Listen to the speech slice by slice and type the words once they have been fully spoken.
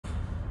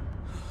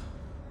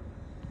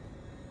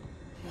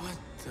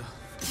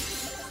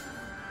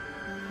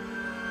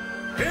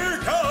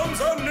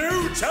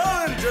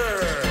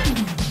challenger!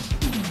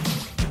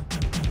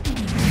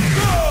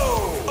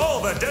 Go!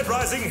 All the Dead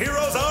Rising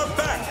heroes are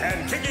back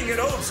and kicking it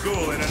old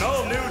school in an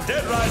all-new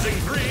Dead Rising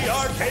 3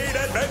 arcade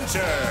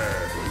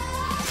adventure.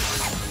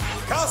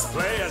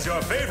 Cosplay as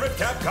your favorite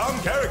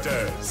Capcom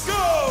characters.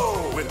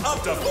 Go! With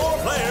up to 4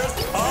 players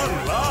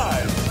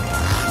online.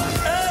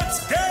 It's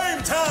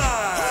game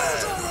time!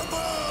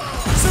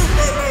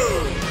 Super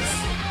moves!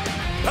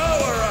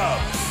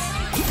 Power-ups!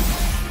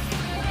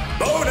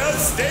 Bonus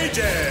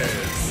stages!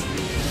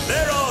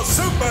 They're all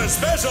super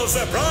special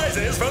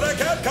surprises for the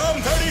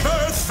Capcom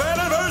 31st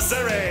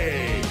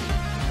anniversary!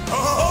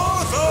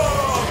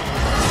 Awesome!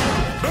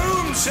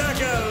 Boom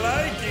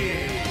shakalike!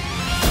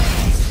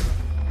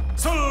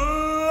 Slam-a-lama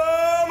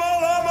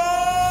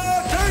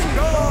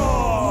dingo!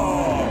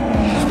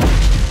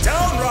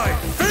 Downright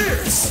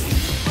fierce!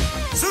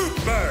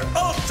 Super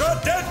Ultra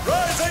Dead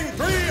Rising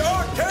 3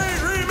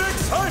 Arcade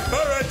Remix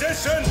Hyper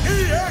Edition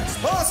EX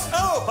Plus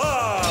Alpha!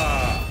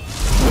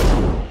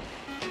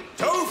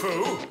 Tofu?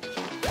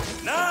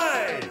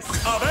 Nice!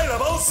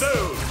 Available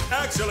soon!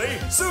 Actually,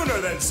 sooner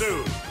than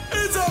soon.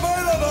 It's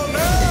available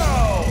now!